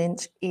 3/4 of an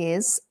inch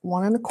is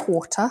 1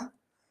 1/4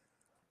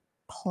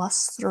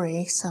 plus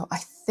 3. So I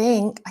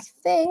think, I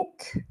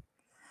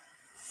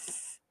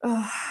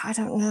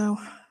don't know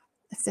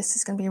if this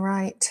is going to be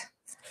right.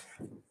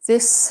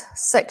 This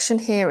section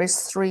here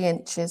is 3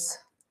 inches.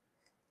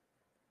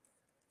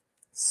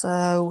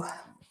 So,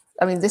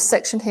 I mean, this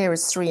section here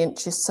is 3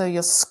 inches. So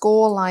your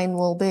score line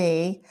will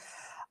be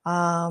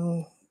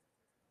 3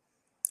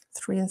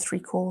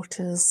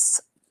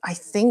 3/4. I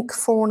think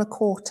 4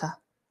 1/4.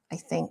 I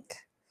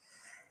think.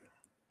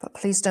 But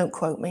please don't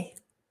quote me.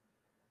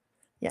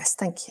 Yes,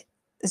 thank you.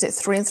 Is it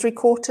 3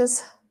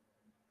 3/4?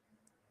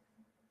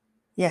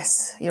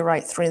 Yes, you're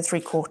right, 3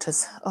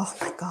 3/4. Oh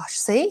my gosh,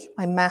 see?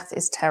 My math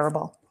is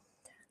terrible.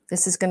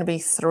 This is going to be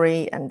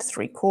 3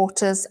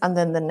 3/4, and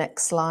then the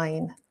next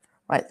line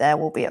right there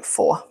will be at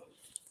 4.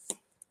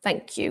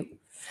 Thank you.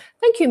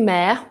 Thank you,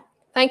 Mare.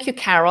 Thank you,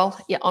 Carol.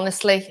 Yeah,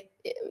 honestly,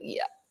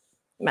 yeah,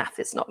 math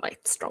is not my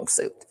strong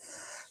suit.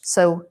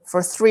 So for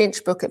a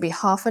 3-inch book, it'd be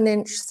 1/2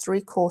 inch,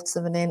 3/4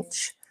 of an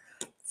inch,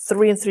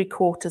 3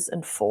 3/4,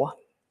 and 4.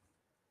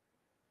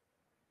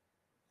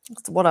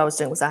 So what I was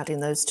doing was adding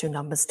those 2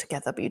 numbers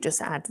together, but you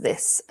just add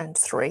this and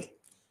 3.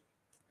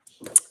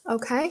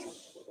 Okay.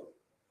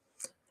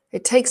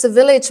 It takes a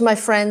village, my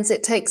friends.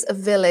 It takes a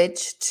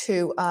village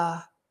to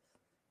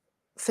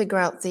figure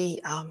out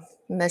the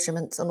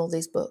measurements on all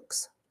these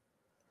books.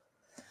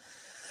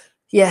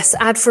 Yes,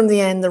 add from the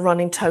end the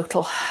running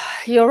total.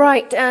 You're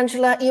right,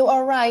 Angela. You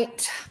are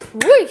right.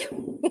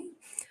 Woo!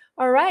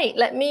 All right,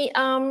 let me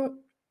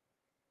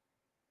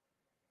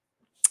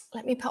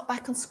pop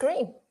back on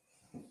screen.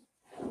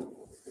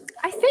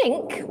 I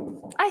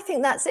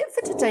think that's it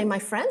for today, my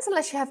friends,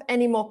 unless you have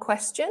any more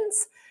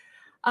questions.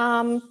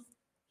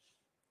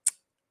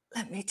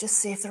 Let me just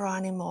see if there are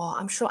any more.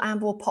 I'm sure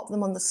Amber will pop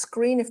them on the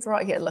screen if they're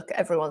right here. Look,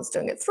 everyone's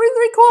doing it. 3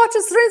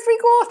 3/4, 3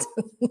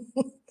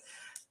 3/4.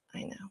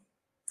 I know.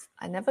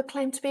 I never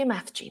claimed to be a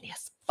math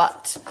genius,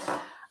 but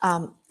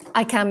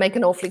I can make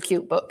an awfully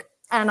cute book,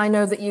 and I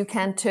know that you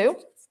can too.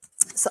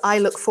 So I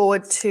look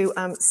forward to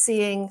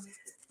seeing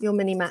your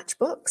mini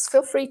matchbooks.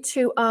 Feel free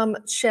to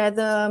share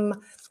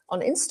them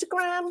on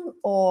Instagram,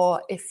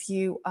 or if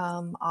you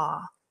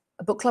are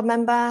a book club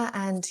member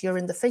and you're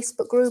in the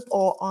Facebook group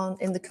or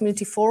in the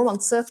community forum on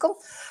Circle,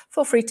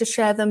 feel free to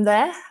share them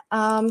there.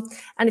 And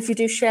if you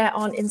do share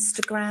on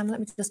Instagram, let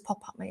me just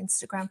pop up my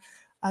Instagram.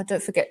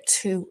 Don't forget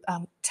to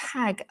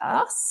tag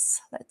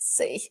us. Let's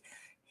see.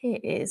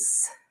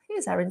 Here's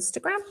our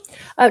Instagram.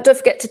 Don't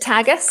forget to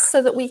tag us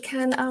so that we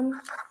can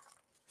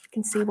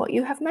see what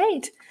you have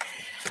made.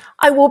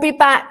 I will be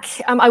back.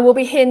 I will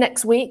be here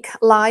next week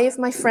live,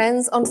 my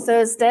friends, on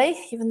Thursday.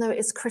 Even though it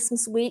is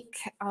Christmas week,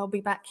 I'll be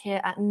back here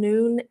at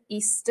noon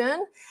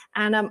Eastern,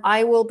 and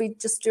I will be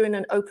just doing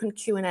an open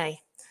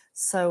Q&A.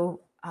 So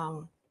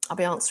I'll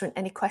be answering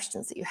any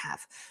questions that you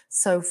have.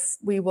 So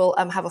we will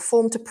have a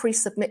form to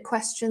pre-submit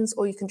questions,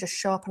 or you can just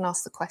show up and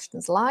ask the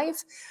questions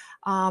live.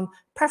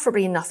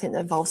 Preferably nothing that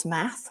involves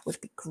math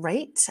would be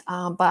great,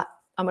 but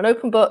I'm an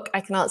open book. I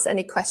can answer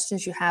any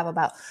questions you have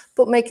about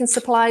bookmaking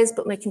supplies,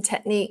 bookmaking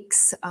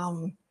techniques,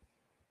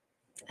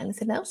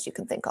 anything else you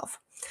can think of.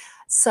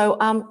 So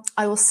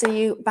I will see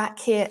you back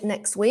here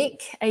next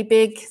week. A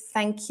big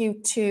thank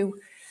you to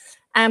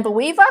Amber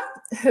Weaver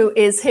who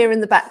is here in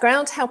the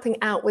background helping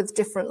out with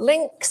different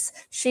links.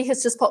 She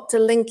has just popped a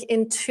link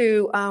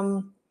into,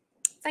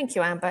 thank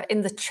you, Amber,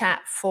 in the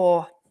chat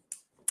for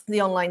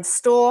the online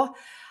store.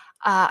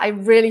 I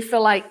really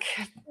feel like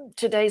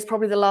today's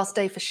probably the last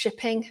day for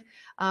shipping.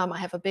 I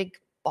have a big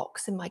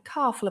box in my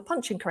car full of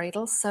punching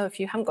cradles. So if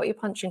you haven't got your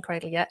punching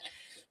cradle yet,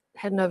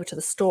 heading over to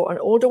the store and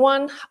order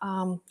one.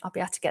 I'll be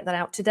able to get that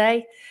out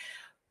today.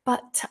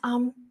 But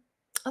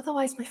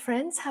otherwise, my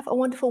friends, have a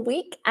wonderful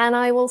week, and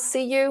I will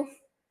see you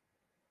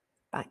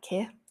back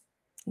here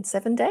in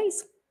 7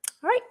 days.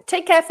 All right,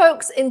 take care,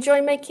 folks.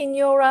 Enjoy making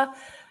your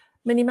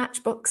mini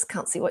matchbooks.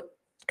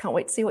 Can't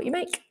wait to see what you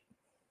make.